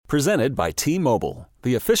Presented by T-Mobile,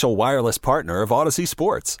 the official wireless partner of Odyssey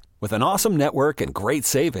Sports. With an awesome network and great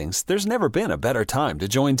savings, there's never been a better time to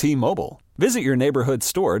join T-Mobile. Visit your neighborhood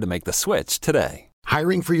store to make the switch today.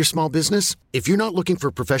 Hiring for your small business? If you're not looking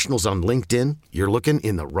for professionals on LinkedIn, you're looking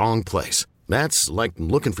in the wrong place. That's like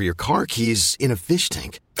looking for your car keys in a fish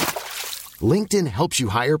tank. LinkedIn helps you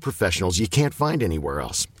hire professionals you can't find anywhere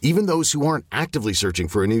else, even those who aren't actively searching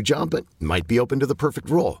for a new job but might be open to the perfect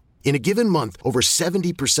role. In a given month, over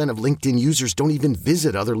 70% of LinkedIn users don't even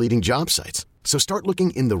visit other leading job sites. So start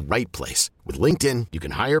looking in the right place. With LinkedIn, you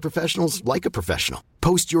can hire professionals like a professional.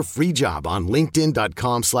 Post your free job on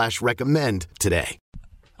linkedin.com/recommend today.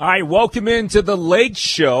 All right, welcome into the Lake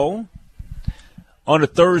Show on a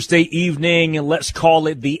Thursday evening, and let's call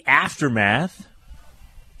it the aftermath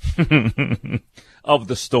of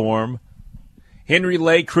the storm. Henry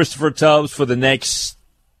Lake, Christopher Tubbs for the next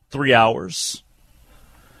 3 hours.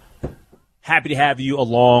 Happy to have you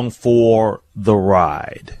along for the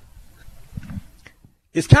ride.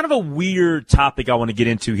 It's kind of a weird topic I want to get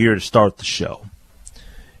into here to start the show.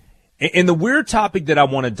 And the weird topic that I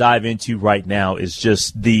want to dive into right now is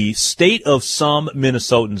just the state of some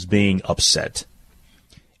Minnesotans being upset.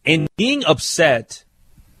 And being upset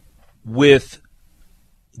with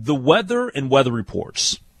the weather and weather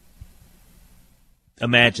reports.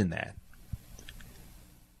 Imagine that.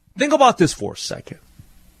 Think about this for a second.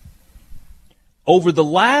 Over the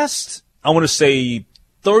last, I want to say,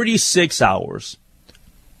 36 hours,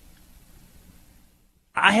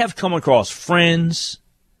 I have come across friends,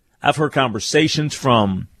 I've heard conversations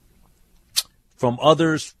from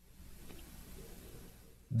others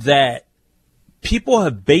that people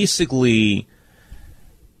have basically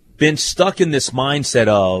been stuck in this mindset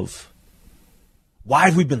of, why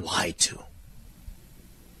have we been lied to?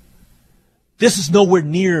 This is nowhere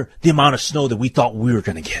near the amount of snow that we thought we were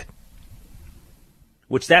going to get.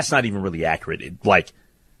 Which that's not even really accurate.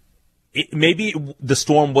 Maybe the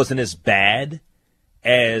storm wasn't as bad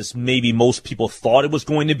as maybe most people thought it was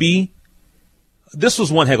going to be. This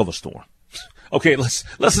was one heck of a storm. Okay, let's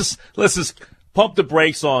just pump the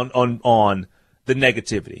brakes on the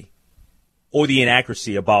negativity or the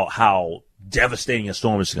inaccuracy about how devastating a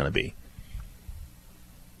storm is going to be.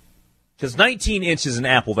 Because 19 inches in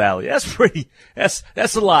Apple Valley, that's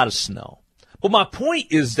a lot of snow. But my point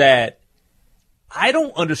is that I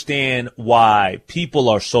don't understand why people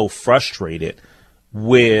are so frustrated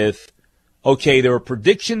with, okay, there are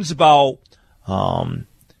predictions about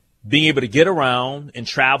being able to get around and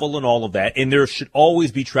travel and all of that, and there should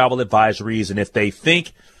always be travel advisories, and if they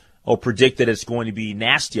think or predict that it's going to be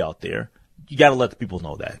nasty out there, you got to let the people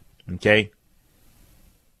know that, okay?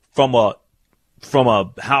 From a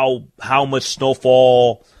how much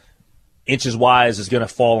snowfall inches-wise is going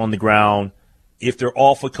to fall on the ground, if they're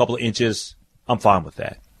off a couple of inches, I'm fine with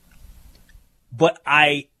that. But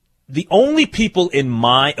the only people, in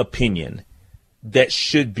my opinion, that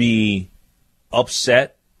should be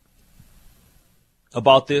upset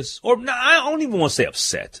about this, or no, I don't even want to say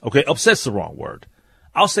upset. Okay, upset's the wrong word.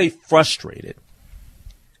 I'll say frustrated,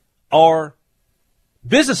 are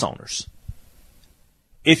business owners.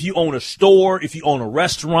 If you own a store, if you own a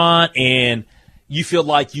restaurant, and you feel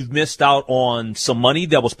like you've missed out on some money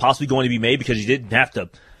that was possibly going to be made because you didn't have to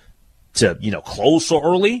close so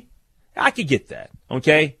early, I could get that,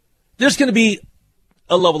 okay? There's going to be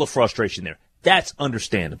a level of frustration there. That's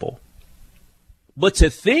understandable. But to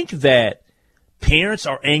think that parents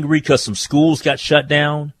are angry because some schools got shut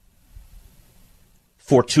down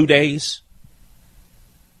for 2 days,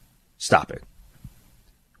 stop it.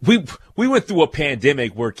 We went through a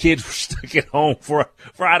pandemic where kids were stuck at home for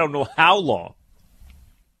I don't know how long,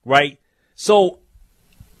 right? So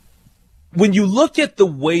when you look at the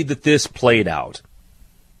way that this played out,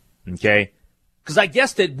 okay, because I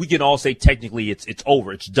guess that we can all say technically it's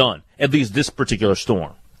over, it's done, at least this particular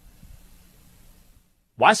storm.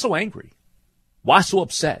 Why so angry? Why so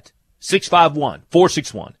upset?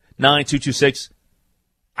 651-461-9226.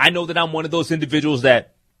 I know that I'm one of those individuals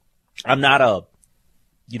that I'm not I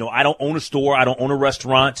don't own a store, I don't own a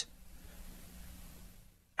restaurant.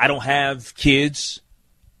 I don't have kids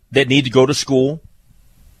that need to go to school.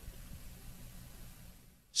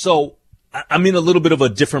 So I'm in a little bit of a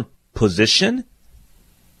different position,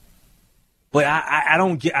 but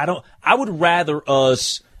I would rather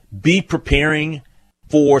us be preparing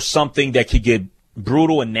for something that could get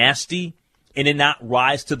brutal and nasty and then not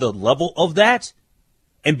rise to the level of that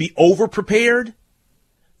and be over prepared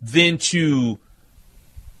than to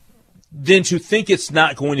think it's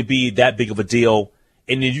not going to be that big of a deal.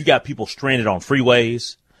 And then you got people stranded on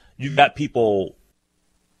freeways. You got people,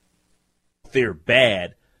 they're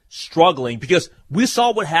bad, struggling because we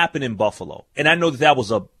saw what happened in Buffalo, and I know that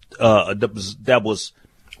was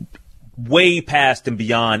way past and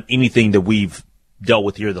beyond anything that we've dealt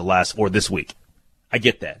with here this week. I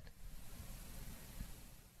get that,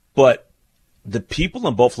 but the people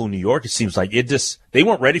in Buffalo, New York, it seems like they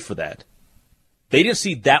weren't ready for that. They didn't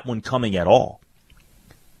see that one coming at all.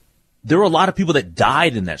 There were a lot of people that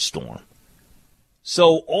died in that storm.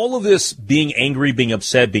 So all of this being angry, being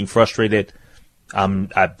upset, being frustrated, I'm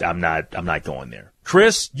not going there.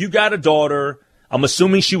 Chris, you got a daughter. I'm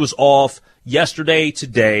assuming she was off yesterday,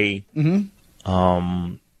 today.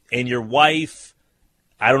 Mm-hmm. And your wife,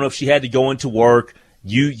 I don't know if she had to go into work.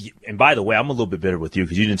 And by the way, I'm a little bit bitter with you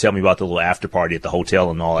because you didn't tell me about the little after party at the hotel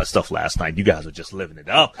and all that stuff last night. You guys are just living it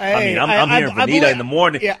up. Hey, I'm hearing Vanita in the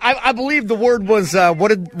morning. Yeah, I believe the word was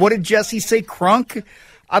what did Jesse say? Crunk.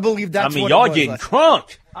 I believe that's. Y'all getting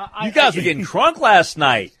crunk. You guys were getting crunk last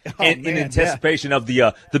night in anticipation of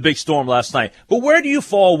the big storm last night. But where do you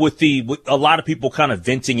fall with a lot of people kind of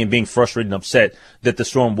venting and being frustrated and upset that the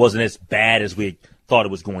storm wasn't as bad as we thought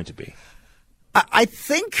it was going to be? I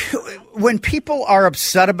think when people are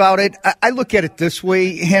upset about it, I look at it this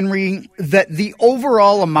way, Henry, that the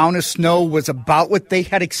overall amount of snow was about what they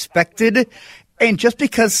had expected. And just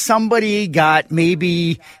because somebody got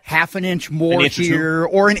maybe half an inch more here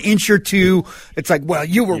or an inch or two, it's like, well,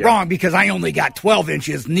 you were wrong because I only got 12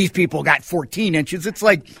 inches and these people got 14 inches. It's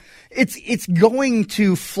like it's going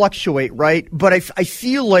to fluctuate, right? But I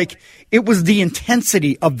feel like it was the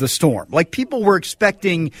intensity of the storm. Like people were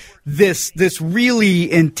expecting this really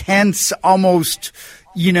intense, almost,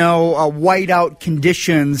 whiteout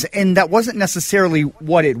conditions, and that wasn't necessarily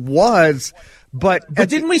what it was. But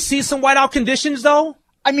didn't we see some whiteout conditions though?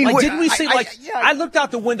 I mean, didn't we see I looked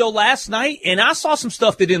out the window last night and I saw some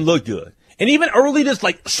stuff that didn't look good. And even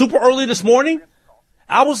super early this morning,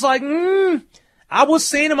 I was like, I was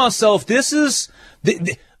saying to myself, this is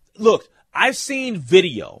look, I've seen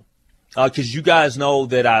video because you guys know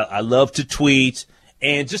that I love to tweet,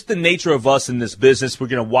 and just the nature of us in this business, we're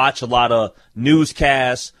going to watch a lot of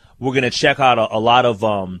newscasts. We're going to check out a lot of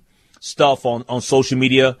stuff on social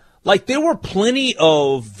media. Like, there were plenty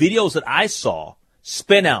of videos that I saw,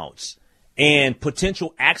 spin-outs and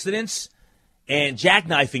potential accidents and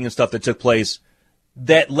jackknifing and stuff that took place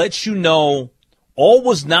that lets you know all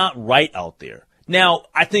was not right out there. Now,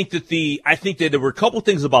 I think that there were a couple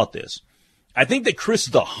things about this. I think that Chris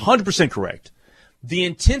is 100% correct. The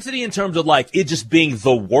intensity in terms of it just being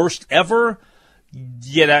the worst ever,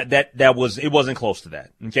 it wasn't close to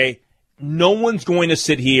that. Okay. No one's going to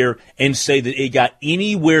sit here and say that it got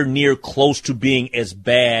anywhere near close to being as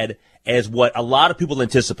bad as what a lot of people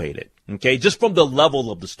anticipated. Okay. Just from the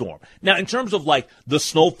level of the storm. Now, in terms of the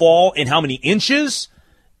snowfall and how many inches,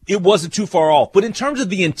 it wasn't too far off. But in terms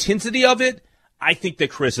of the intensity of it, I think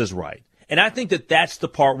that Chris is right. And I think that that's the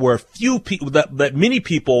part where many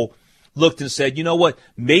people looked and said, you know what,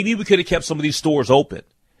 maybe we could have kept some of these stores open.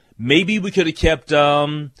 Maybe we could have kept,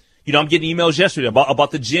 I'm getting emails yesterday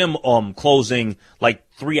about the gym closing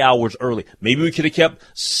 3 hours early. Maybe we could have kept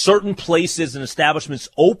certain places and establishments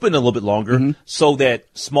open a little bit longer so that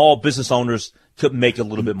small business owners could make a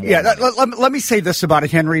little bit more. Yeah, let me say this about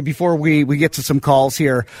it, Henry, before we get to some calls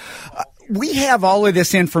here. We have all of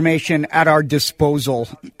this information at our disposal,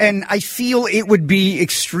 and I feel it would be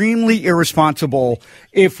extremely irresponsible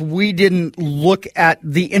if we didn't look at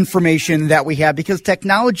the information that we have, because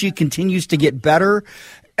technology continues to get better.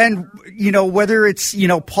 And, whether it's,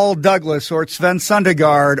 Paul Douglas or Sven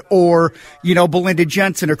Sundergaard or, Belinda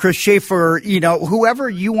Jensen or Chris Schaefer, whoever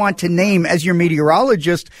you want to name as your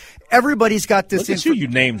meteorologist, everybody's got this. Look at you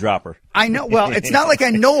name dropper. I know. Well, it's not like I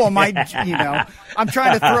know them. I'm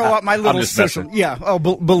trying to throw out my little system. Yeah. Oh,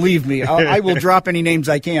 believe me, I will drop any names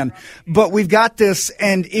I can. But we've got this,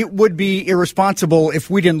 and it would be irresponsible if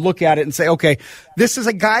we didn't look at it and say, okay, this is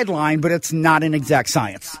a guideline, but it's not an exact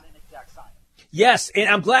science. Yes, and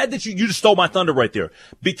I'm glad that you just stole my thunder right there,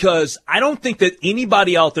 because I don't think that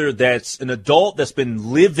anybody out there that's an adult that's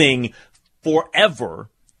been living forever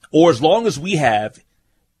or as long as we have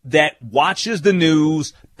that watches the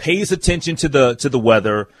news, pays attention to the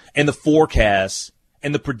weather and the forecasts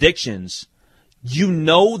and the predictions,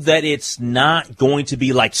 that it's not going to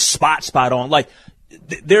be spot on.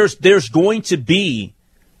 There's going to be,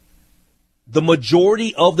 the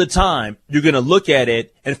majority of the time, you're going to look at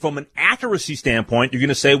it, and from an accuracy standpoint, you're going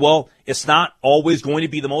to say, well, it's not always going to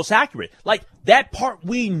be the most accurate. That part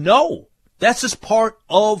we know. That's just part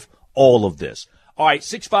of all of this. All right,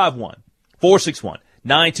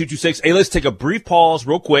 651-461-9226. Hey, let's take a brief pause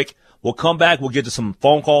real quick. We'll come back. We'll get to some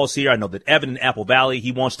phone calls here. I know that Evan in Apple Valley,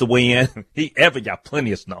 he wants to weigh in. Evan got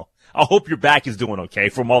plenty of snow. I hope your back is doing okay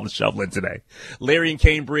from all the shoveling today. Larry in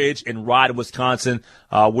Cambridge and Rod in Wisconsin.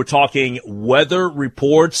 We're talking weather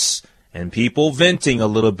reports and people venting a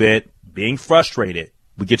little bit, being frustrated.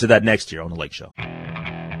 We get to that next year on The Lake Show.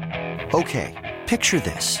 Okay, picture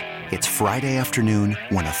this. It's Friday afternoon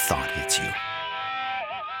when a thought hits you.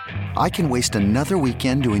 I can waste another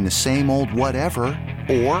weekend doing the same old whatever,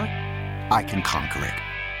 or I can conquer it.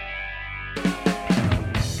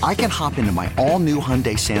 I can hop into my all-new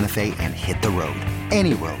Hyundai Santa Fe and hit the road.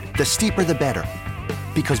 Any road. The steeper, the better.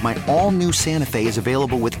 Because my all-new Santa Fe is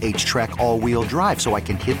available with H-Track all-wheel drive, so I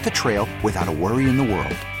can hit the trail without a worry in the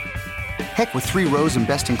world. Heck, with 3 rows and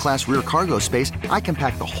best-in-class rear cargo space, I can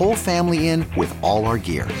pack the whole family in with all our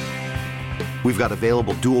gear. We've got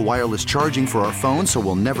available dual wireless charging for our phones, so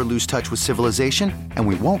we'll never lose touch with civilization, and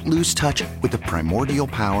we won't lose touch with the primordial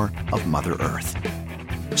power of Mother Earth.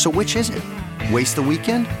 So which is it? Waste the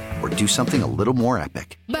weekend or do something a little more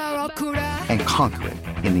epic? And conquer it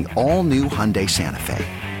in the all-new Hyundai Santa Fe.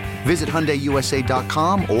 Visit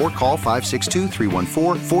HyundaiUSA.com or call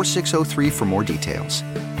 562-314-4603 for more details.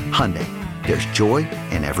 Hyundai, there's joy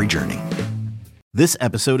in every journey. This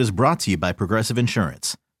episode is brought to you by Progressive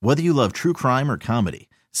Insurance. Whether you love true crime or comedy,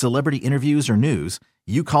 celebrity interviews or news,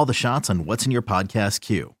 you call the shots on what's in your podcast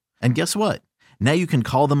queue. And guess what? Now you can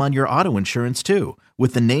call them on your auto insurance too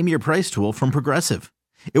with the Name Your Price tool from Progressive.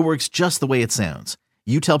 It works just the way it sounds.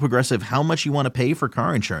 You tell Progressive how much you want to pay for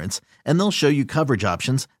car insurance, and they'll show you coverage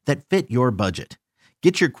options that fit your budget.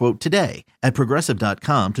 Get your quote today at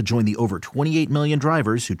Progressive.com to join the over 28 million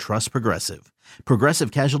drivers who trust Progressive. Progressive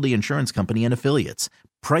Casualty Insurance Company and Affiliates.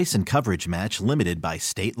 Price and coverage match limited by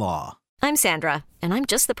state law. I'm Sandra, and I'm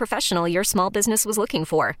just the professional your small business was looking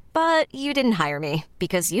for. But you didn't hire me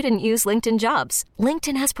because you didn't use LinkedIn Jobs.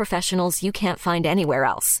 LinkedIn has professionals you can't find anywhere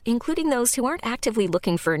else, including those who aren't actively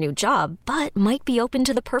looking for a new job, but might be open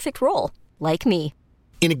to the perfect role, like me.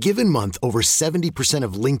 In a given month, over 70%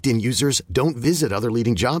 of LinkedIn users don't visit other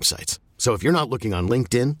leading job sites. So if you're not looking on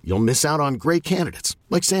LinkedIn, you'll miss out on great candidates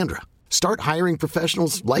like Sandra. Start hiring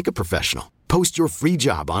professionals like a professional. Post your free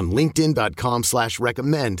job on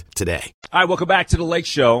linkedin.com/recommend today. All right, welcome back to The Lake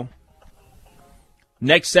Show.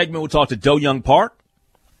 Next segment, we'll talk to Do-Young Park.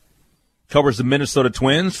 Covers the Minnesota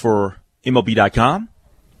Twins for MLB.com.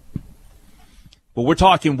 But we're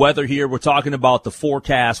talking weather here. We're talking about the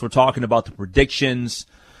forecast. We're talking about the predictions.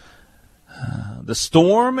 The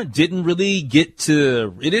storm didn't really it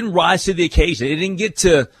didn't rise to the occasion. It didn't get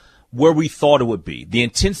to where we thought it would be. The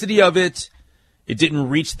intensity of it didn't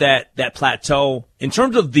reach that plateau. In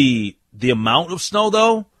terms of the amount of snow,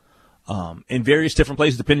 though, in various different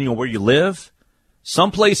places, depending on where you live,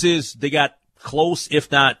 some places they got close,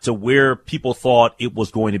 if not to where people thought it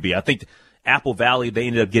was going to be. I think Apple Valley, they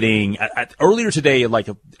ended up getting earlier today, like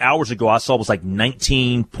hours ago, I saw it was like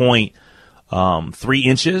 19.3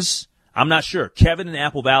 inches. I'm not sure. Kevin in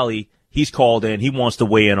Apple Valley, he's called in. He wants to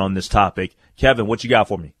weigh in on this topic. Kevin, what you got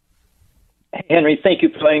for me? Henry, thank you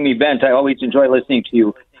for letting me vent. I always enjoy listening to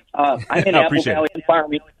you. I'm in Apple Valley and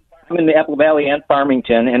Farmington. I'm in the Apple Valley and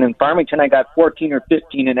Farmington, and in Farmington I got 14 or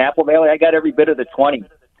 15. In Apple Valley I got every bit of the 20.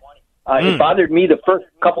 It bothered me the first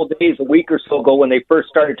couple of days, a week or so ago, when they first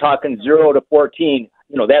started talking 0 to 14.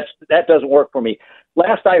 You know, that doesn't work for me.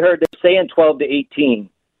 Last I heard, they're saying 12 to 18.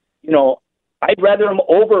 You know, I'd rather them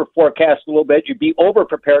over forecast a little bit. You'd be over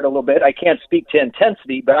prepared a little bit. I can't speak to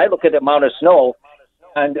intensity, but I look at the amount of snow.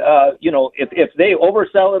 And, you know, if they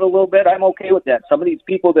oversell it a little bit, I'm okay with that. Some of these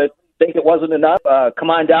people that think it wasn't enough, come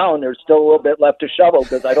on down. There's still a little bit left to shovel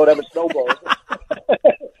because I don't have a snowblower.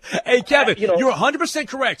 Hey, Kevin, you're 100%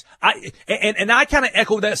 correct. I kind of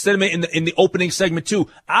echo that sentiment in the opening segment, too.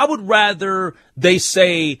 I would rather they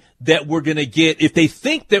say that we're going to get, if they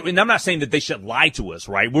think that, and I'm not saying that they should lie to us,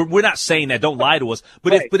 right? We're not saying that, don't lie to us.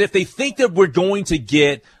 But right. If they think that we're going to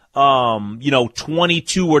get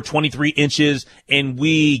 22 or 23 inches and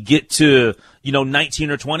we get to,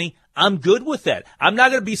 19 or 20, I'm good with that. I'm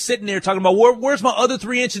not going to be sitting there talking about where's my other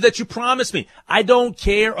 3 inches that you promised me. I don't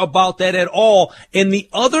care about that at all. And the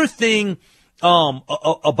other thing,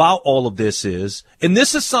 about all of this is, and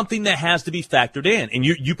this is something that has to be factored in, and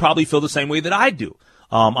you probably feel the same way that I do.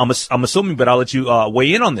 I'm assuming, but I'll let you,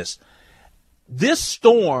 weigh in on this. This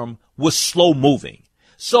storm was slow moving.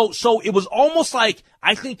 So it was almost like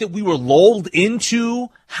I think that we were lulled into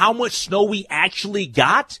how much snow we actually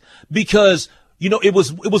got because, it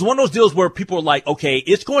was one of those deals where people were like, okay,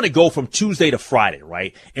 it's going to go from Tuesday to Friday,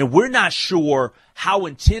 right? And we're not sure how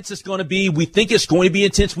intense it's going to be. We think it's going to be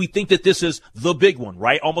intense. We think that this is the big one,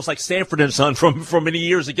 right? Almost like Sanford and Son from many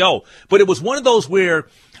years ago. But it was one of those where,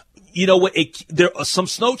 some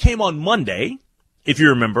snow came on Monday. if you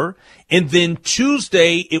remember. And then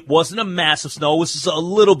Tuesday, it wasn't a massive snow. It was just a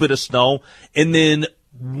little bit of snow. And then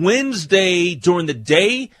Wednesday during the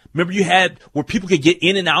day, remember you had where people could get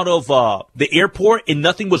in and out of the airport and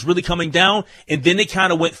nothing was really coming down. And then it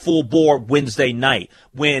kind of went full bore Wednesday night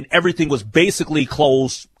when everything was basically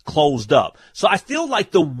closed up. So I feel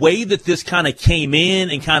like the way that this kind of came in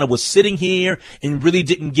and kind of was sitting here and really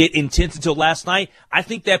didn't get intense until last night, I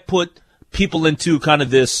think that put people into kind of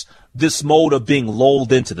this mode of being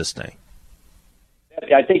lulled into this thing.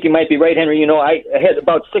 I think you might be right, Henry. I had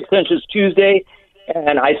about 6 inches Tuesday,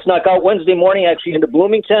 and I snuck out Wednesday morning actually into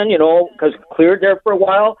Bloomington, because it cleared there for a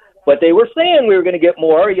while. But they were saying we were going to get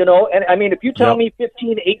more, And, I mean, if you tell me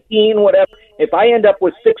 15, 18, whatever, if I end up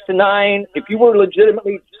with 6 to 9, if you were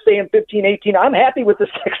legitimately saying 15, 18, I'm happy with the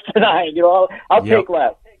 6 to 9. I'll take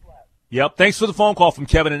less. Yep. Thanks for the phone call from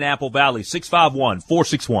Kevin in Apple Valley,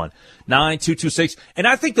 651-461-9226. And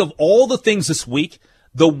I think of all the things this week,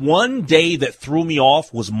 the one day that threw me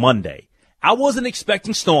off was Monday. I wasn't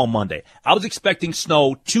expecting snow on Monday. I was expecting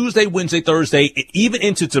snow Tuesday, Wednesday, Thursday, and even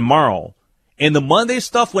into tomorrow. And the Monday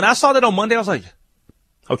stuff, when I saw that on Monday, I was like,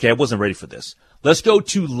 okay, I wasn't ready for this. Let's go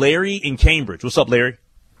to Larry in Cambridge. What's up, Larry?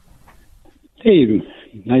 Hey,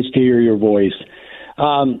 nice to hear your voice.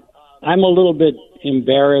 I'm a little bit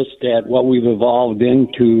embarrassed at what we've evolved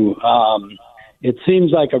into. It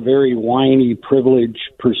seems like a very whiny, privileged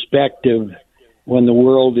perspective when the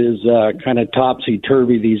world is kind of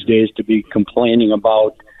topsy-turvy these days to be complaining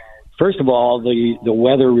about. First of all, the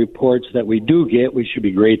weather reports that we do get, we should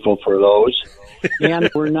be grateful for those. And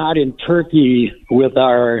we're not in Turkey with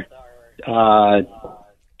our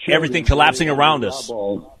everything collapsing around us.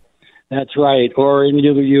 That's right. Or in the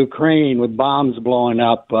Ukraine with bombs blowing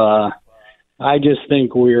up. I just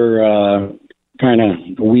think we're kind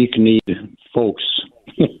of weak-kneed folks.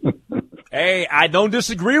 Hey, I don't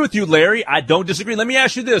disagree with you, Larry. I don't disagree. Let me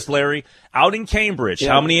ask you this, Larry. Out in Cambridge,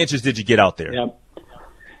 how many inches did you get out there? Yep.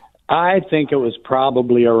 I think it was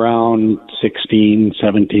probably around 16,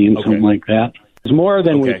 17, something like that. It's more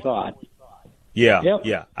than we thought. Yeah,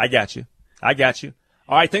 yeah. I got you. All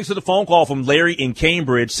right, thanks for the phone call from Larry in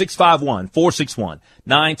Cambridge,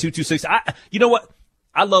 651-461-9226. You know what?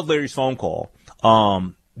 I love Larry's phone call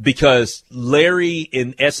because Larry,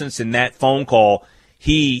 in essence, in that phone call,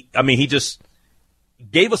 he just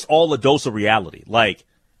gave us all a dose of reality. Like,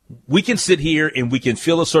 we can sit here and we can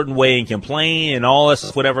feel a certain way and complain and all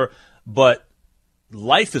this, whatever, but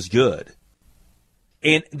life is good.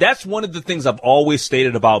 And that's one of the things I've always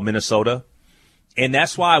stated about Minnesota. And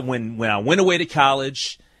that's why when I went away to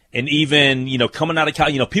college and even, coming out of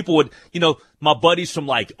college, people would, my buddies from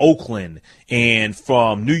like Oakland and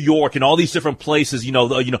from New York and all these different places,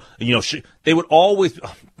 they would always,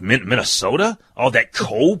 Minnesota? Oh, that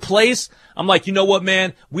cold place? I'm like, you know what,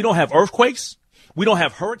 man? We don't have earthquakes. We don't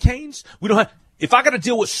have hurricanes. If I got to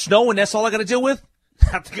deal with snow and that's all I got to deal with,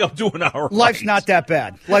 I think I'm doing all right. Life's not that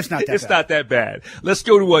bad. It's not that bad. Let's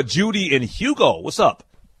go to Judy and Hugo. What's up,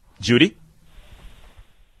 Judy?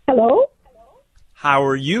 Hello. How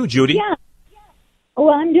are you, Judy? Yeah. Well,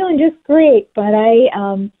 I'm doing just great, but I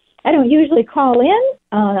don't usually call in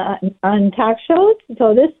on talk shows,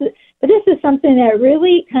 so this is something that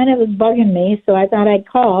really kind of is bugging me. So I thought I'd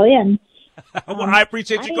call in. Well, I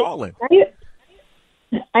appreciate you calling.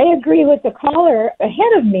 I agree with the caller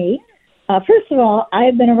ahead of me. First of all,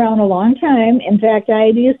 I've been around a long time. In fact, I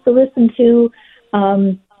used to listen to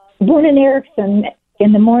Boone and Erickson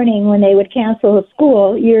in the morning when they would cancel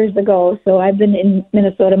school years ago. So I've been in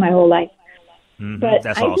Minnesota my whole life. But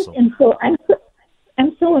that's awesome.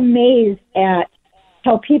 I'm so amazed at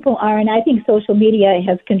how people are, and I think social media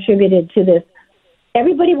has contributed to this.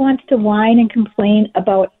 Everybody wants to whine and complain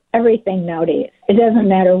about everything nowadays. It doesn't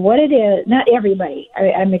matter what it is. Not everybody.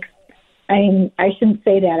 I shouldn't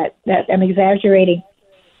say that. I'm exaggerating.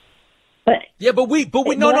 But yeah, but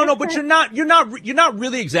no. But you're not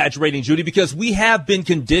really exaggerating, Judy, because we have been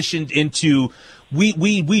conditioned into.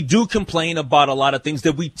 We do complain about a lot of things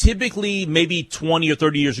that we typically maybe 20 or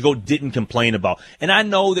 30 years ago didn't complain about. And I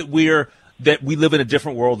know that we live in a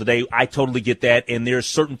different world today. I totally get that. And there's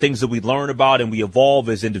certain things that we learn about and we evolve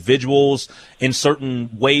as individuals, in certain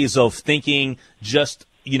ways of thinking just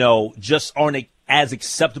aren't as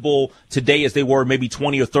acceptable today as they were maybe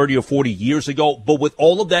 20 or 30 or 40 years ago. But with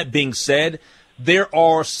all of that being said, there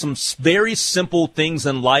are some very simple things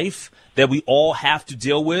in life that we all have to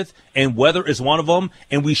deal with, and weather is one of them,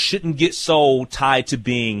 and we shouldn't get so tied to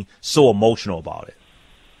being so emotional about it.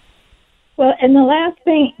 Well, and the last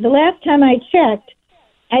time I checked,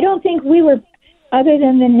 I don't think we were, other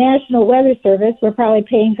than the National Weather Service, we're probably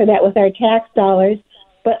paying for that with our tax dollars,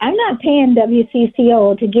 but I'm not paying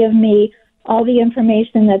WCCO to give me all the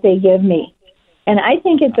information that they give me. And I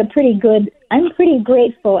think it's I'm pretty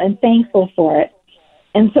grateful and thankful for it.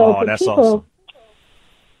 And so for people,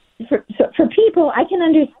 awesome. for people, I can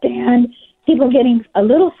understand people getting a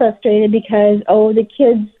little frustrated because, the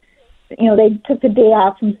kids, they took the day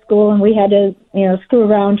off from school and we had to, screw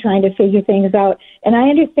around trying to figure things out. And I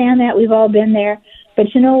understand that. We've all been there.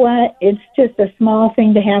 But you know what? It's just a small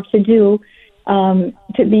thing to have to do,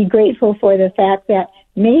 to be grateful for the fact that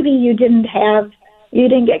maybe you didn't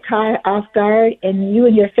get caught off guard and you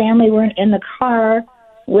and your family weren't in the car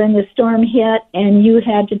when the storm hit and you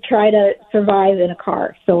had to try to survive in a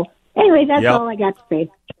car. So anyway, that's all I got to say.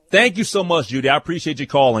 Thank you so much, Judy. I appreciate you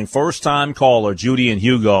calling. First-time caller, Judy and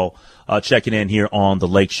Hugo, checking in here on The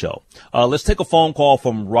Lake Show. Let's take a phone call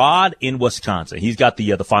from Rod in Wisconsin. He's got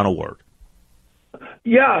the final word.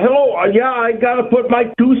 Yeah, hello. I got to put my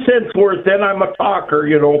 2 cents worth in. I'm a talker,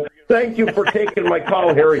 Thank you for taking my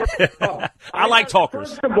call, Harry. I like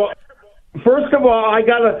talkers. First of all, I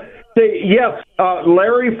got to say, yes,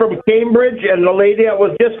 Larry from Cambridge and the lady that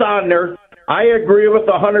was just on there, I agree with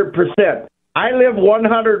 100%. I live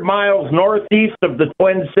 100 miles northeast of the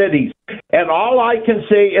Twin Cities, and all I can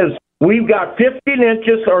say is we've got 15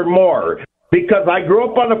 inches or more because I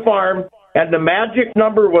grew up on a farm, and the magic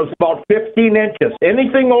number was about 15 inches.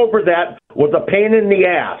 Anything over that was a pain in the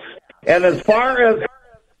ass. And as far as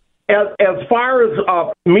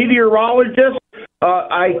meteorologists,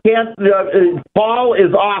 I can't. Paul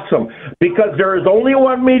is awesome because there is only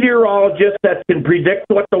one meteorologist that can predict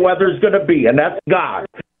what the weather's going to be, and that's God.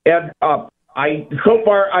 And so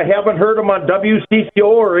far I haven't heard him on WCCO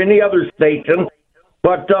or any other station.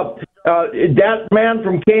 But that man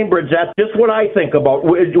from Cambridge, that's just what I think about.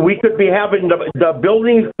 We could be having the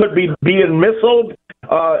buildings could be being missiled,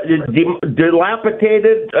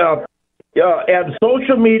 dilapidated. And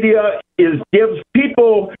social media gives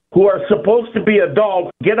people who are supposed to be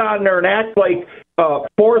adults get on there and act like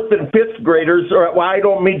 4th and 5th graders. I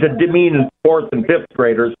don't mean to demean 4th and 5th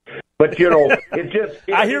graders, but it just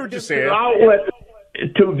I hear what you're saying. An outlet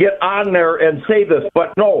to get on there and say this,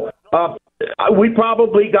 but no, we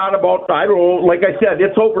probably got about like I said,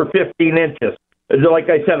 it's over 15 inches. Like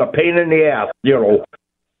I said, a pain in the ass.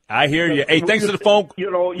 I hear you. Hey, thanks for the phone.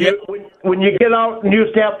 When you get out and you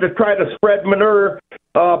used to have to try to spread manure,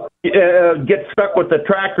 get stuck with the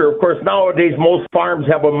tractor. Of course, nowadays most farms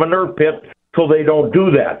have a manure pit, so they don't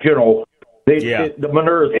do that. The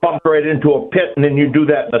manure is pumped right into a pit, and then you do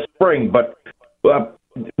that in the spring. But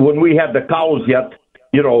when we had the cows yet,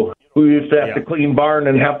 we used to have to clean barn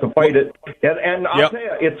and have to fight it. And I'll tell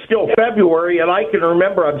you, it's still February, and I can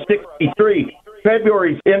remember I'm 63.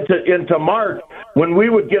 February's into March when we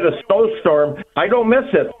would get a snowstorm. I don't miss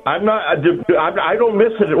it. I don't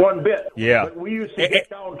miss it one bit. Yeah. But we used to get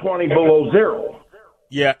down 20 below zero.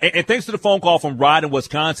 Yeah, and thanks to the phone call from Rod in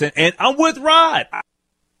Wisconsin. And I'm with Rod.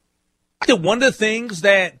 One of the things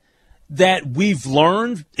that we've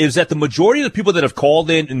learned is that the majority of the people that have called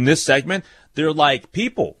in this segment, they're like,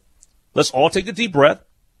 people, let's all take a deep breath.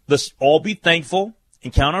 Let's all be thankful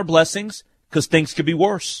and count our blessings because things could be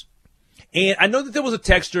worse. And I know that there was a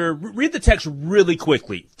texter. Read the text really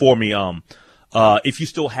quickly for me, if you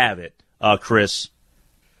still have it, Chris.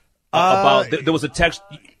 There was a text.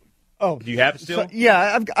 Oh, do you have it still? So,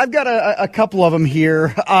 yeah, I've got a couple of them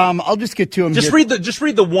here. I'll just get to them. Just read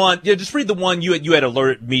the one. Yeah, just read the one you had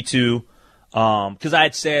alerted me to. Because I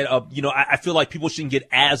had said, I feel like people shouldn't get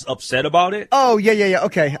as upset about it. Oh, yeah.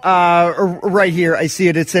 Okay. Right here, I see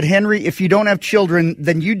it. It said, Henry, if you don't have children,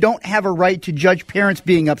 then you don't have a right to judge parents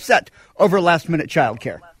being upset over last-minute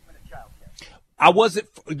childcare.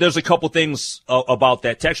 There's a couple things about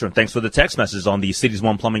that texture, and thanks for the text messages on the Cities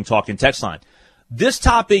One Plumbing Talking text line. This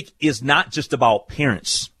topic is not just about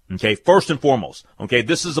parents. Okay, first and foremost, okay,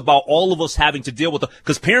 this is about all of us having to deal with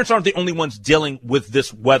because parents aren't the only ones dealing with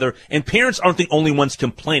this weather, and parents aren't the only ones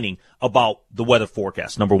complaining about the weather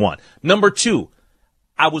forecast, number one. Number two,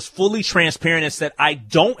 I was fully transparent and said I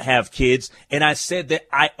don't have kids, and I said that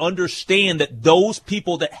I understand that those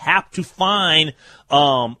people that have to find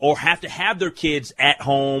or have to have their kids at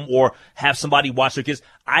home or have somebody watch their kids,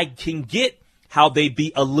 I can get how they'd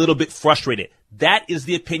be a little bit frustrated. That is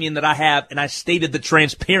the opinion that I have, and I stated the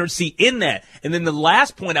transparency in that. And then the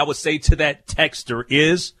last point I would say to that texter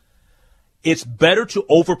is it's better to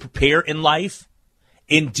over-prepare in life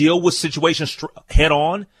and deal with situations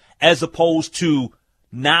head-on as opposed to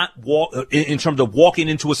not walk in terms of walking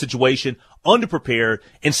into a situation underprepared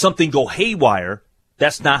and something go haywire.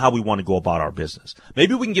 That's not how we want to go about our business.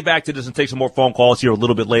 Maybe we can get back to this and take some more phone calls here a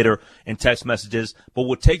little bit later and text messages, but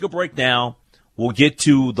we'll take a break now. We'll get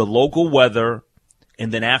to the local weather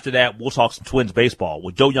And then after that, we'll talk some Twins baseball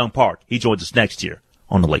with Do Young Park. He joins us next year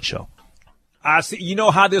on The Lake Show. I see. You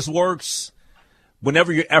know how this works?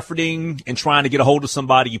 Whenever you're efforting and trying to get a hold of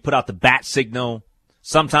somebody, you put out the bat signal.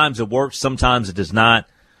 Sometimes it works. Sometimes it does not.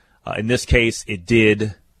 In this case, it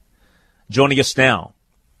did. Joining us now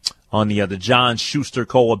on the John Schuster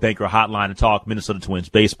Coldwell Banker Hotline to talk Minnesota Twins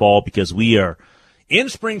baseball, because we are in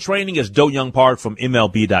spring training, as Do Young Park from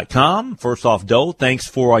MLB.com. First off, Do, thanks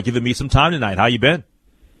for giving me some time tonight. How you been?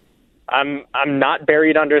 I'm not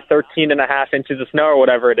buried under 13.5 inches of snow or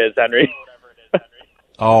whatever it is, Henry.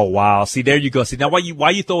 Oh, wow. See, there you go. See, now why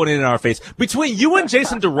you throwing it in our face? Between you and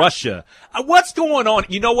Jason DeRusha, what's going on?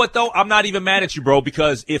 You know what, though? I'm not even mad at you, bro,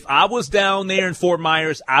 because if I was down there in Fort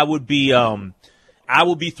Myers, I would be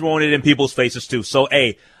throwing it in people's faces too. So,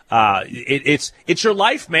 hey, it's your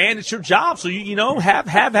life, man. It's your job. So you know,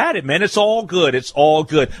 have at it, man. It's all good. It's all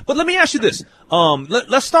good. But let me ask you this.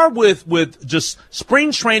 Let's start with just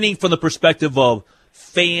spring training from the perspective of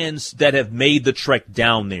fans that have made the trek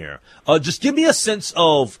down there. Just give me a sense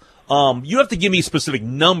of, you have to give me specific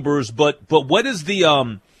numbers, but what does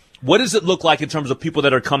it look like in terms of people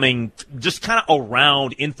that are coming just kind of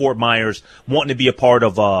around in Fort Myers wanting to be a part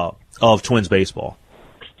of Twins baseball?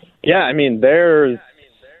 Yeah, I mean, the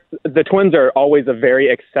Twins are always a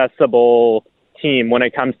very accessible team when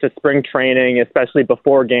it comes to spring training, especially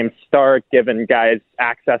before games start, giving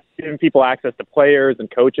people access to players and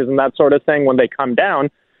coaches and that sort of thing when they come down,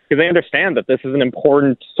 because they understand that this is an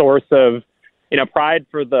important source of, pride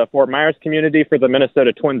for the Fort Myers community, for the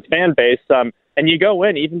Minnesota Twins fan base. And you go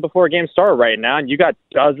in even before games start right now, and you got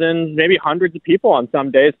dozens, maybe hundreds of people on some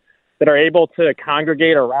days that are able to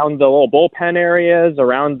congregate around the little bullpen areas,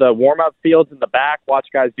 around the warm-up fields in the back, watch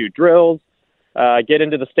guys do drills, get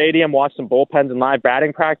into the stadium, watch some bullpens and live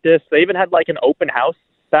batting practice. They even had like an open house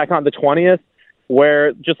back on the 20th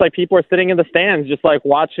where just like people are sitting in the stands, just like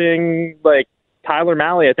watching like Tyler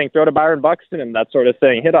Mahle, I think, throw to Byron Buxton and that sort of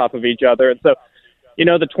thing, hit off of each other. And so,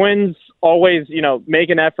 the Twins always, make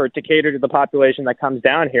an effort to cater to the population that comes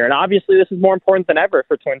down here. And obviously this is more important than ever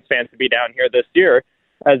for Twins fans to be down here this year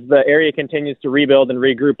as the area continues to rebuild and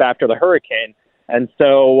regroup after the hurricane. And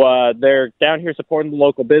so they're down here supporting the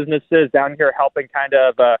local businesses, down here helping kind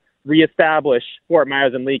of reestablish Fort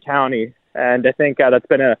Myers and Lee County. And I think that's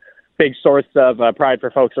been a big source of pride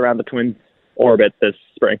for folks around the Twins orbit this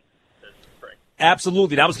spring.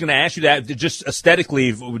 Absolutely. And I was going to ask you that, just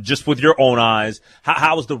aesthetically, just with your own eyes,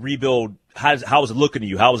 how was the rebuild? How is it looking to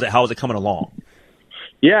you? How is it coming along?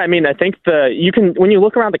 Yeah, I mean, I think when you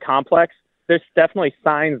look around the complex, there's definitely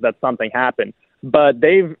signs that something happened, but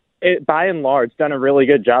they've, by and large, done a really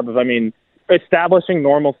good job of, establishing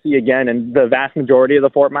normalcy again in the vast majority of the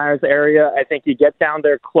Fort Myers area. I think you get down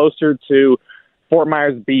there closer to Fort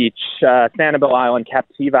Myers Beach, Sanibel Island,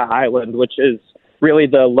 Captiva Island, which is really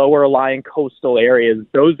the lower lying coastal areas.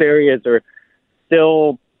 Those areas are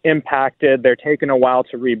still impacted. They're taking a while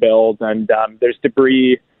to rebuild, and there's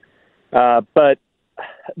debris, but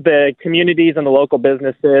the communities and the local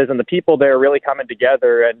businesses and the people there are really coming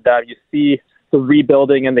together, and you see the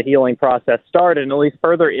rebuilding and the healing process start, and at least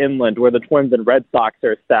further inland where the Twins and Red Sox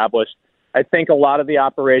are established. I think a lot of the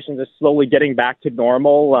operations are slowly getting back to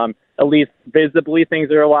normal. At least visibly, things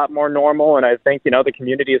are a lot more normal, and I think, the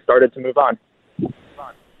community has started to move on.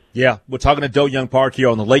 Yeah, we're talking to Do Young Park here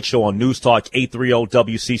on the Lake Show on News Talk 830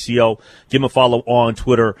 WCCO. Give him a follow on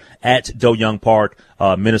Twitter at Do Young Park,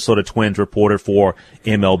 Minnesota Twins reporter for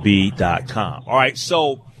MLB.com. All right,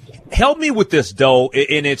 so help me with this, Do,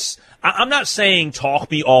 and I'm not saying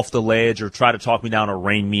talk me off the ledge or try to talk me down or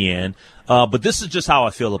rein me in, but this is just how I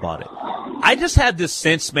feel about it. I just had this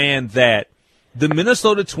sense, man, that the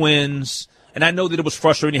Minnesota Twins, and I know that it was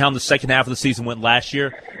frustrating how the second half of the season went last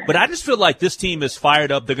year, but I just feel like this team is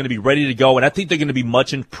fired up. They're going to be ready to go, and I think they're going to be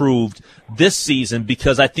much improved this season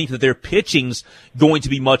because I think that their pitching's going to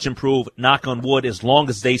be much improved, knock on wood, as long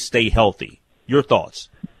as they stay healthy. Your thoughts?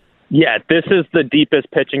 Yeah, this is the deepest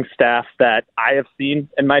pitching staff that I have seen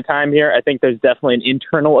in my time here. I think there's definitely an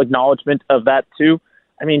internal acknowledgement of that, too.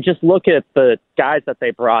 I mean, just look at the guys that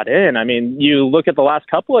they brought in. I mean, you look at the last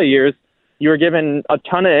couple of years, you were given a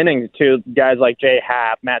ton of innings to guys like Jay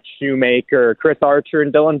Happ, Matt Shoemaker, Chris Archer,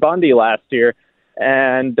 and Dylan Bundy last year.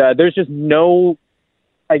 And there's just no,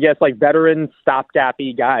 veteran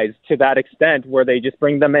stopgap-y guys to that extent where they just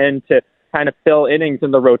bring them in to kind of fill innings in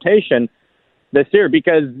the rotation this year,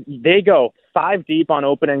 because they go 5 deep on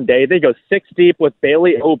opening day. They go 6 deep with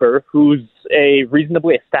Bailey Ober, who's a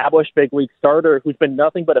reasonably established big league starter who's been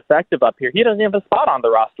nothing but effective up here. He doesn't have a spot on the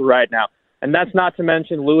roster right now. And that's not to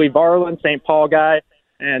mention Louis Varland, St. Paul guy,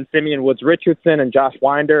 and Simeon Woods-Richardson and Josh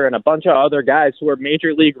Winder and a bunch of other guys who are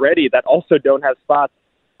major league ready that also don't have spots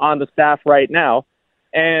on the staff right now.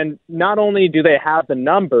 And not only do they have the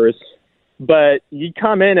numbers, but you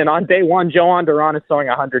come in and on day one, Joan Duran is throwing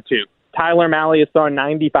 102. Tyler Mahle is throwing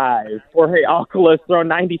 95. Jorge Alcala is throwing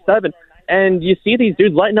 97. And you see these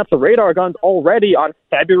dudes lighting up the radar guns already on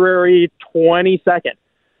February 22nd.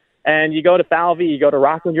 And you go to Falvey, you go to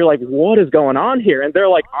Rockland, you're like, what is going on here? And they're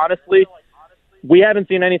like, honestly, we haven't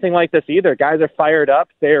seen anything like this either. Guys are fired up.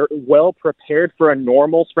 They're well prepared for a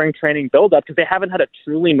normal spring training buildup because they haven't had a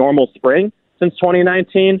truly normal spring since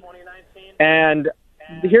 2019. And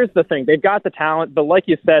here's the thing. They've got the talent, but like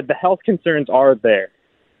you said, the health concerns are there.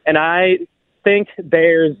 And I think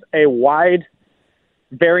there's a wide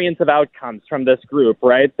variance of outcomes from this group,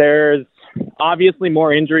 right? There's obviously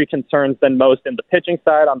more injury concerns than most in the pitching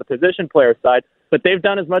side, on the position player side, but they've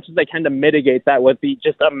done as much as they can to mitigate that with the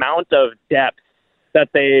just amount of depth that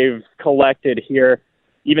they've collected here.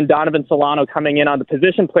 Even Donovan Solano coming in on the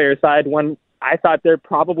position player side when I thought there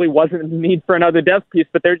probably wasn't a need for another depth piece,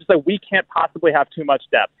 but they're just like, we can't possibly have too much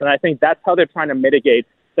depth. And I think that's how they're trying to mitigate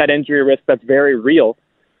that injury risk that's very real.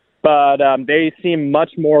 But they seem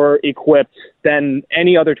much more equipped than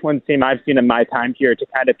any other Twins team I've seen in my time here to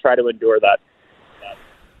kind of try to endure that.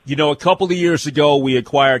 You know, a couple of years ago, we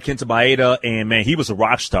acquired Kenta Maeda, and, man, he was a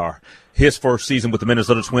rock star. His first season with the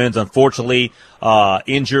Minnesota Twins, unfortunately,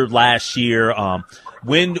 injured last year.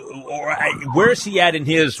 Where is he at in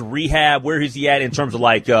his rehab? Where is he at in terms of,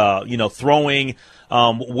 like, throwing?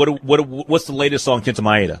 What's the latest on Kenta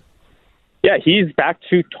Maeda? Yeah, he's back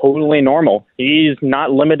to totally normal. He's not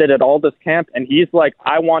limited at all this camp, and he's like,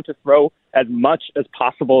 I want to throw as much as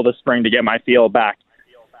possible this spring to get my feel back.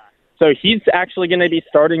 So he's actually going to be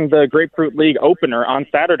starting the Grapefruit League opener on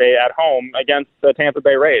Saturday at home against the Tampa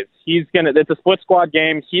Bay Rays. It's a split squad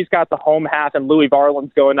game. He's got the home half, and Louis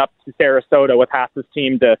Varland's going up to Sarasota with half his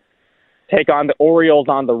team to take on the Orioles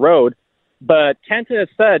on the road. But Kenta has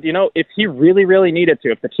said, if he really, really needed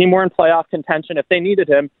to, if the team were in playoff contention, if they needed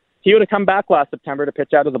him, he would have come back last September to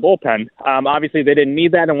pitch out of the bullpen. Obviously, they didn't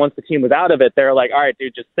need that, and once the team was out of it, they're like, all right,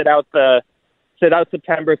 dude, just sit out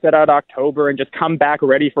September, sit out October, and just come back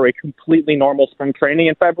ready for a completely normal spring training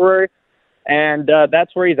in February. And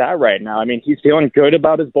that's where he's at right now. I mean, he's feeling good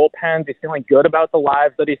about his bullpens. He's feeling good about the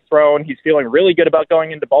lives that he's thrown. He's feeling really good about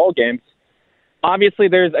going into ball games. Obviously,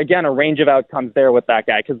 there's, again, a range of outcomes there with that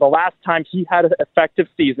guy because the last time he had an effective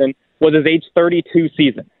season was his age 32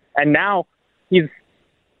 season. And now he's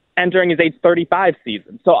entering his age 35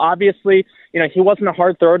 season. So obviously, he wasn't a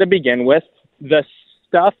hard thrower to begin with. The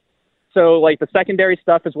secondary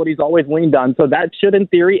stuff is what he's always leaned on. So that should, in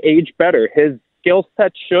theory, age better. His skill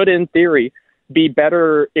set should, in theory, be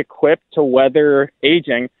better equipped to weather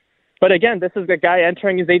aging. But again, this is a guy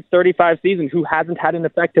entering his age 35 season who hasn't had an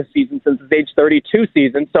effective season since his age 32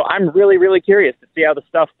 season. So I'm really, really curious to see how the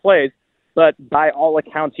stuff plays. But by all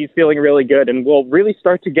accounts, he's feeling really good, and we'll really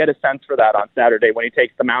start to get a sense for that on Saturday when he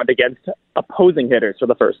takes the mound against opposing hitters for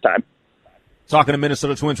the first time. Talking to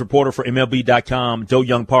Minnesota Twins reporter for MLB.com,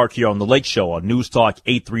 Do-Young Park here on The Lake Show on News Talk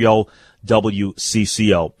 830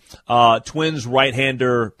 WCCO. Twins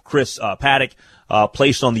right-hander Chris Paddack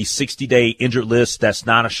placed on the 60-day injured list. That's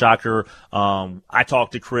not a shocker. I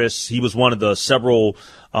talked to Chris. He was one of the several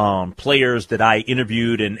players that I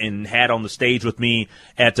interviewed and had on the stage with me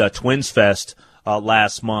at Twins Fest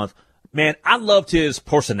last month. Man, I loved his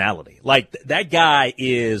personality. Like, that guy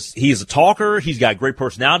he's a talker. He's got great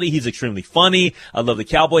personality. He's extremely funny. I love the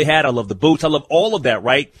cowboy hat. I love the boots. I love all of that,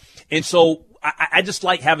 right? And so I just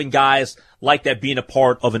like having guys like that being a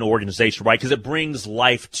part of an organization, right? Because it brings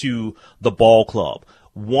life to the ball club.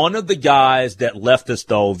 One of the guys that left us,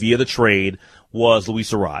 though, via the trade was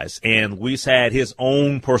Luis Arraez. And Luis had his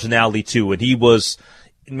own personality, too. And his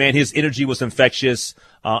energy was infectious.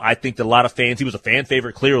 I think that a lot of fans, he was a fan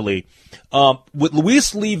favorite, clearly. With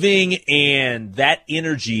Luis leaving and that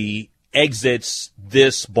energy exits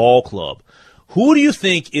this ball club, who do you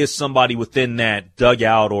think is somebody within that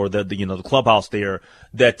dugout or the clubhouse there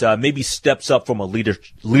that maybe steps up from a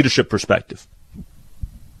leadership perspective?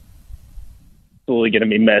 Absolutely going to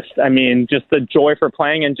be missed. I mean, just the joy for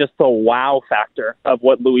playing and just the wow factor of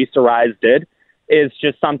what Luis Arraez did is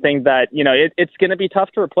just something that, it's going to be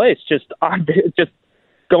tough to replace. Just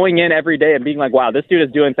going in every day and being like, wow, this dude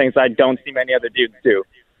is doing things I don't see many other dudes do.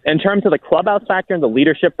 In terms of the clubhouse factor and the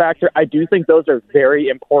leadership factor, I do think those are very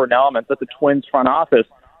important elements that the Twins front office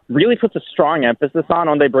really puts a strong emphasis on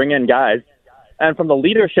when they bring in guys. And from the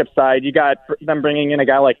leadership side, you got them bringing in a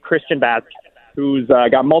guy like Christian Vázquez, who's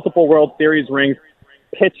got multiple World Series rings,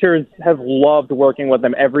 pitchers have loved working with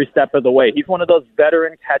him every step of the way. He's one of those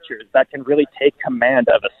veteran catchers that can really take command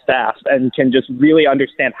of a staff and can just really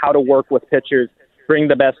understand how to work with pitchers, bring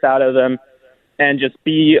the best out of them, and just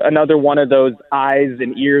be another one of those eyes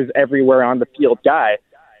and ears everywhere on the field guy.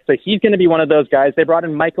 So he's going to be one of those guys. They brought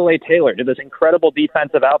in Michael A. Taylor to this incredible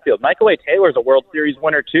defensive outfield. Michael A. Taylor is a World Series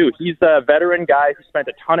winner, too. He's a veteran guy who spent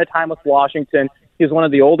a ton of time with Washington. He's one of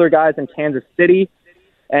the older guys in Kansas City.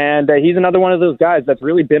 And he's another one of those guys that's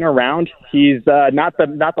really been around. He's not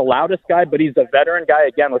the loudest guy, but he's a veteran guy,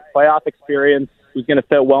 again, with playoff experience who's going to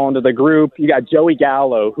fit well into the group. You got Joey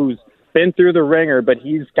Gallo, who's been through the ringer, but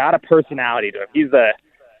he's got a personality to him. He's a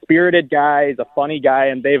spirited guy. He's a funny guy,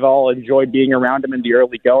 and they've all enjoyed being around him in the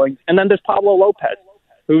early going. And then there's Pablo Lopez,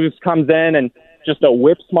 who comes in and just a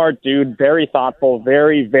whip-smart dude, very thoughtful,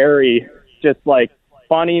 very, very just like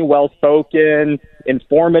funny, well-spoken,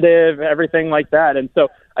 informative, everything like that. And so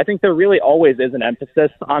I think there really always is an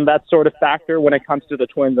emphasis on that sort of factor when it comes to the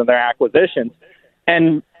Twins and their acquisitions.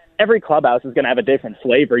 And every clubhouse is going to have a different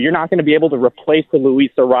flavor. You're not going to be able to replace the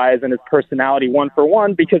Luis Arraez and his personality one for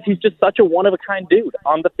one because he's just such a one-of-a-kind dude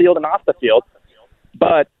on the field and off the field.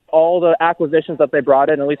 But all the acquisitions that they brought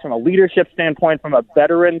in, at least from a leadership standpoint, from a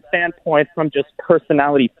veteran standpoint, from just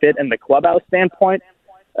personality fit in the clubhouse standpoint,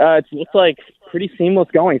 it looks like pretty seamless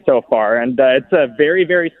going so far. And it's a very,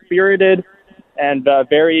 very spirited and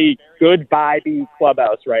very good vibey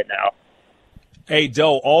clubhouse right now. Hey,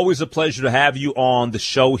 Doe, always a pleasure to have you on the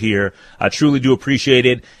show here. I truly do appreciate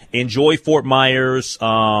it. Enjoy Fort Myers.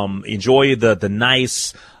 Enjoy the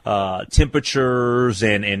nice temperatures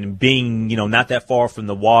and being, not that far from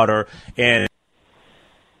the water. And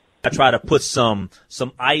I try to put some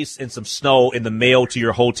ice and some snow in the mail to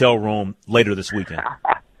your hotel room later this weekend.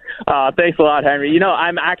 Thanks a lot, Henry.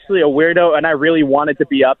 I'm actually a weirdo, and I really wanted to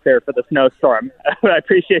be up there for the snowstorm. I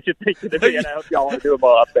appreciate you thinking of me, and I hope y'all want to do them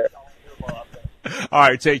all up there. All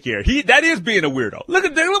right, take care. That is being a weirdo. Look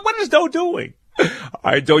at that. What is Doe doing? All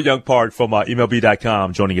right, Doe Young Park from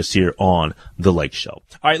MLB.com joining us here on The Lake Show. All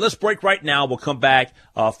right, let's break right now. We'll come back,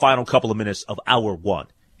 final couple of minutes of hour one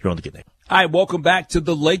here on The Good Name. All right, welcome back to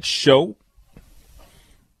The Lake Show.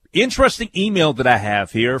 Interesting email that I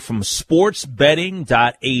have here from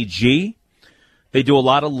sportsbetting.ag. They do a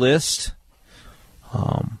lot of lists,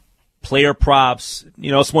 player props.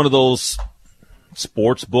 It's one of those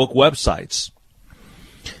sports book websites.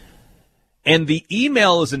 And the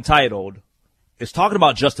email is entitled, it's talking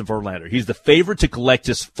about Justin Verlander. He's the favorite to collect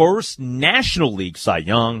his first National League Cy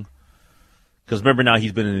Young. Because remember now,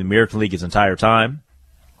 he's been in the American League his entire time.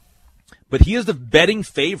 But he is the betting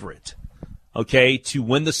favorite, to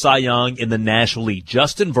win the Cy Young in the National League,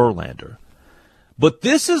 Justin Verlander. But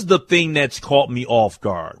this is the thing that's caught me off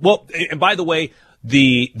guard. Well, and by the way,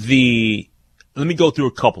 let me go through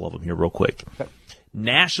a couple of them here real quick. Okay.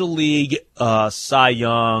 National League Cy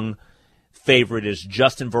Young favorite is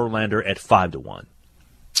Justin Verlander at 5-1.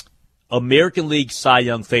 American League Cy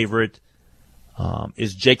Young favorite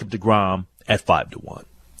is Jacob deGrom at 5-1.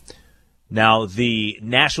 Now, the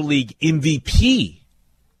National League MVP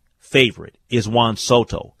favorite is Juan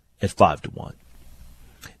Soto at 5-1.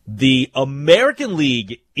 The American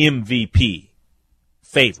League MVP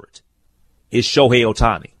favorite is Shohei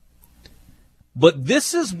Ohtani. But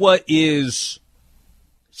this is what is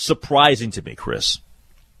surprising to me, Chris.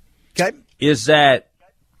 Okay. Is that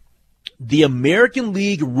the American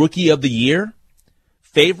League Rookie of the Year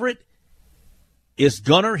favorite is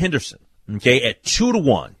Gunnar Henderson, at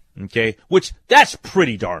 2-1, which that's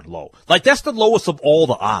pretty darn low. Like, that's the lowest of all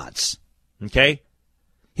the odds, Him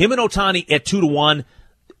and Ohtani at 2-1,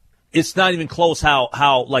 it's not even close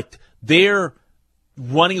how they're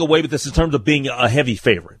running away with this in terms of being a heavy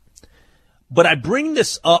favorite. But I bring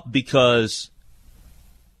this up because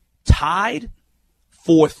tied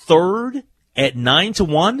for third at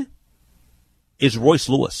 9-1 is Royce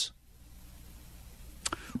Lewis.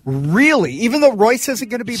 Really? Even though Royce isn't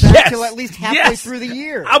going to be back till at least halfway through the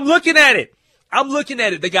year. I'm looking at it.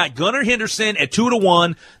 They got Gunnar Henderson at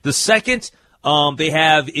 2-1. The second they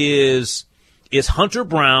have is Hunter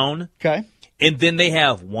Brown. Okay. And then they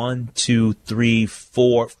have 4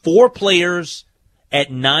 players at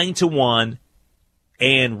 9-1,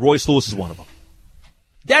 and Royce Lewis is one of them.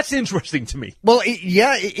 That's interesting to me. Well,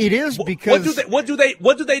 it is because what do they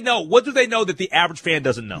know? What do they know that the average fan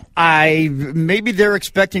doesn't know? Maybe they're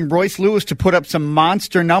expecting Royce Lewis to put up some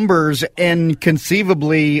monster numbers in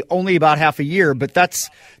conceivably only about half a year, but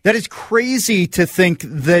that is crazy to think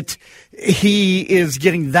that he is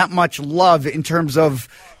getting that much love in terms of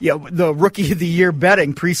the Rookie of the Year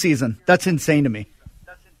betting preseason. That's insane to me.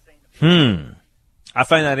 I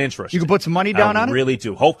find that interesting. You can put some money down on it? I really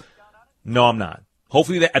do. No, I'm not.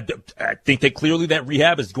 hopefully I think that clearly that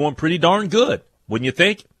rehab is going pretty darn good. Wouldn't you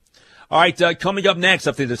think? All right, coming up next,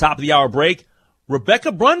 up to the top of the hour break,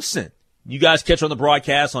 Rebecca Brunson. You guys catch her on the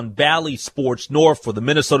broadcast on Bally Sports North for the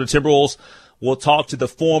Minnesota Timberwolves. We'll talk to the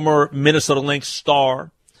former Minnesota Lynx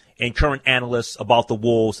star and current analyst about the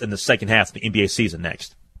Wolves in the second half of the NBA season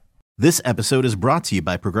next. This episode is brought to you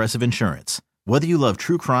by Progressive Insurance. Whether you love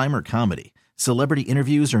true crime or comedy, celebrity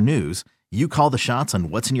interviews or news, you call the shots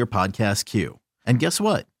on what's in your podcast queue. And guess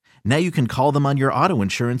what? Now you can call them on your auto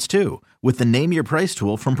insurance too with the Name Your Price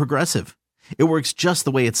tool from Progressive. It works just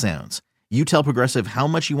the way it sounds. You tell Progressive how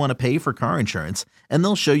much you want to pay for car insurance, and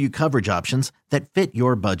they'll show you coverage options that fit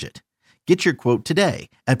your budget. Get your quote today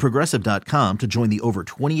at Progressive.com to join the over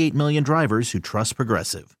 28 million drivers who trust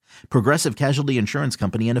Progressive. Progressive Casualty Insurance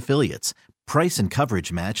Company and Affiliates. Price and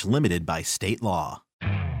coverage match limited by state law.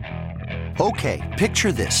 Okay,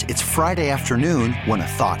 picture this. It's Friday afternoon when a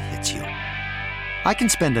thought hits you. I can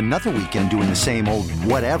spend another weekend doing the same old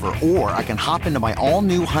whatever, or I can hop into my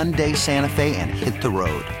all-new Hyundai Santa Fe and hit the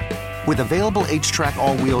road. With available H-Track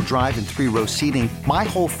all-wheel drive and 3-row seating, my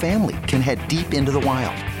whole family can head deep into the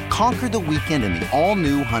wild. Conquer the weekend in the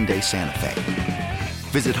all-new Hyundai Santa Fe.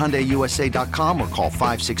 Visit HyundaiUSA.com or call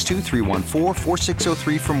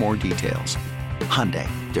 562-314-4603 for more details. Hyundai,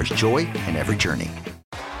 there's joy in every journey.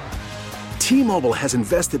 T-Mobile has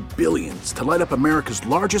invested billions to light up America's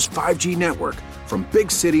largest 5G network, from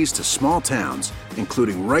big cities to small towns,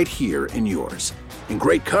 including right here in yours. And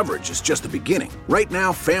great coverage is just the beginning. Right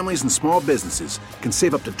now, families and small businesses can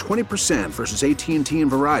save up to 20% versus AT&T and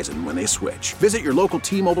Verizon when they switch. Visit your local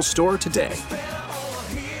T-Mobile store today.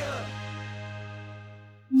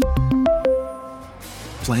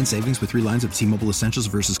 Plan savings with 3 lines of T-Mobile Essentials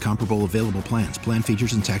versus comparable available plans. Plan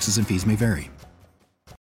features and taxes and fees may vary.